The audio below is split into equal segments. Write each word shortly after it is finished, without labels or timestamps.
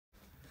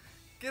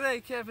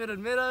G'day Camp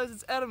Meadows,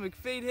 it's Adam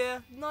McPheat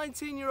here,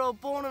 19-year-old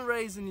born and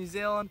raised in New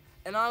Zealand,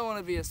 and I want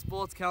to be a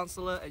sports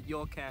counsellor at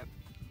your camp.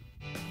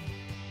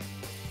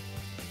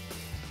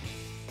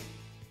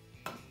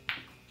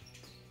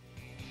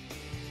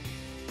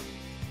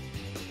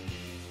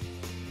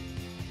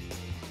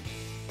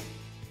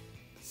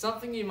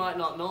 Something you might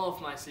not know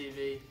of my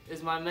CV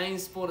is my main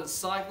sport is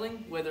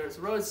cycling, whether it's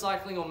road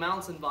cycling or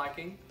mountain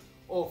biking,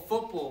 or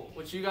football,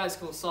 which you guys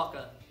call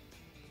soccer.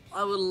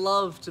 I would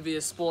love to be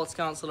a sports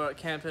counsellor at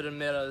Camp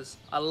Meadows.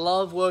 I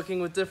love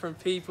working with different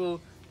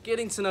people,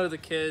 getting to know the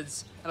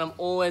kids, and I'm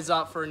always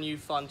up for a new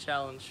fun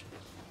challenge.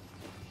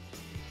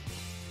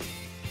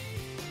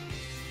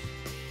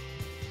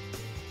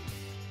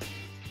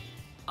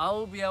 I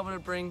will be able to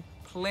bring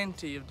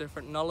plenty of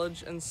different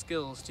knowledge and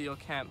skills to your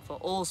camp for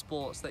all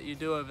sports that you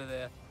do over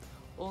there.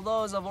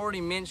 Although, as I've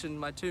already mentioned,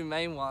 my two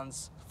main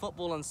ones,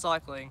 football and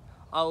cycling,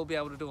 I will be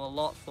able to do a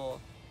lot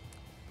for.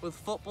 With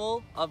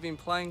football, I've been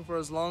playing for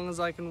as long as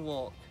I can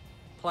walk,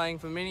 playing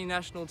for many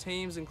national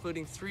teams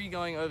including 3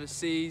 going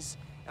overseas,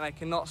 and I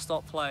cannot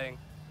stop playing.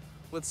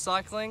 With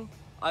cycling,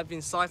 I've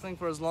been cycling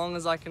for as long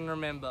as I can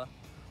remember,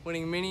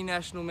 winning many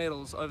national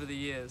medals over the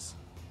years.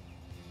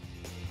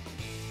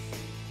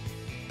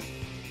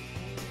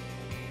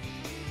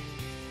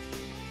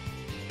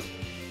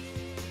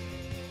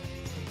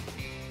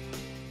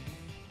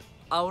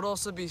 I would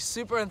also be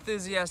super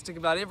enthusiastic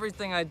about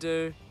everything I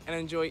do and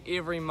enjoy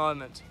every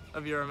moment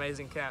of your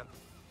amazing camp.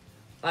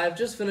 I have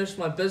just finished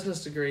my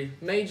business degree,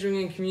 majoring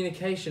in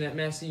communication at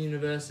Massey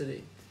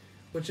University,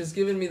 which has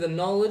given me the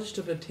knowledge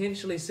to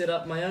potentially set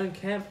up my own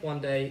camp one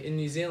day in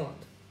New Zealand.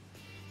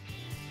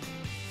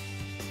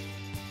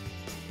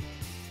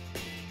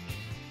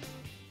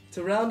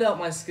 To round out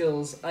my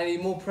skills, I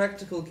need more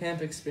practical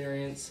camp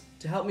experience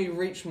to help me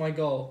reach my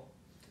goal.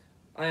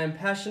 I am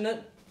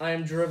passionate, I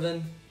am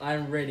driven, I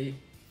am ready.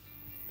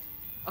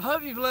 I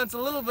hope you've learnt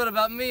a little bit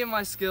about me and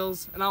my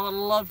skills, and I would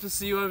love to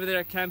see you over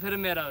there at Camp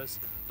Meadows.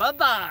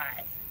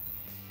 Bye-bye!